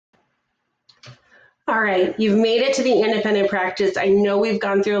All right, you've made it to the independent practice. I know we've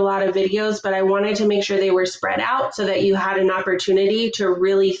gone through a lot of videos, but I wanted to make sure they were spread out so that you had an opportunity to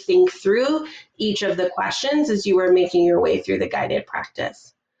really think through each of the questions as you were making your way through the guided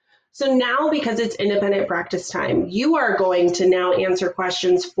practice. So now, because it's independent practice time, you are going to now answer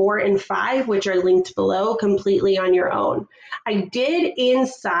questions 4 and 5, which are linked below, completely on your own. I did,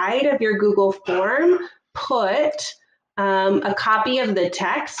 inside of your Google form, put a copy of the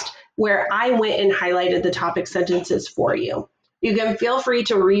text where I went and highlighted the topic sentences for you. You can feel free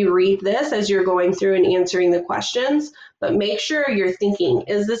to reread this as you're going through and answering the questions, but make sure you're thinking,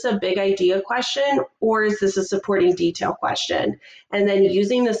 is this a big idea question or is this a supporting detail question? And then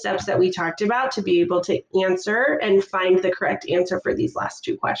using the steps that we talked about to be able to answer and find the correct answer for these last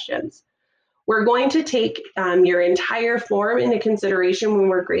 2 questions. We're going to take your entire form into consideration when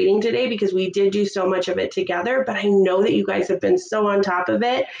we're grading today because we did do so much of it together, but I know that you guys have been so on top of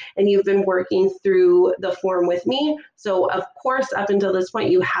it and you've been working through the form with me. So of course, up until this point,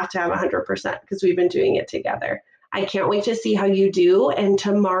 you have to have 100% because we've been doing it together. I can't wait to see how you do. And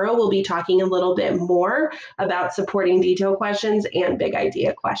tomorrow we'll be talking a little bit more about supporting detail questions and big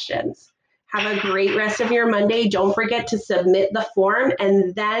idea questions. Have a great rest of your Monday. Don't forget to submit the form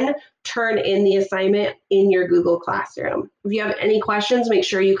and then turn in the assignment in your Google Classroom. If you have any questions, make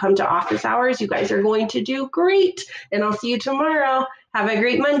sure you come to office hours. You guys are going to do great. And I'll see you tomorrow. Have a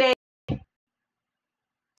great Monday.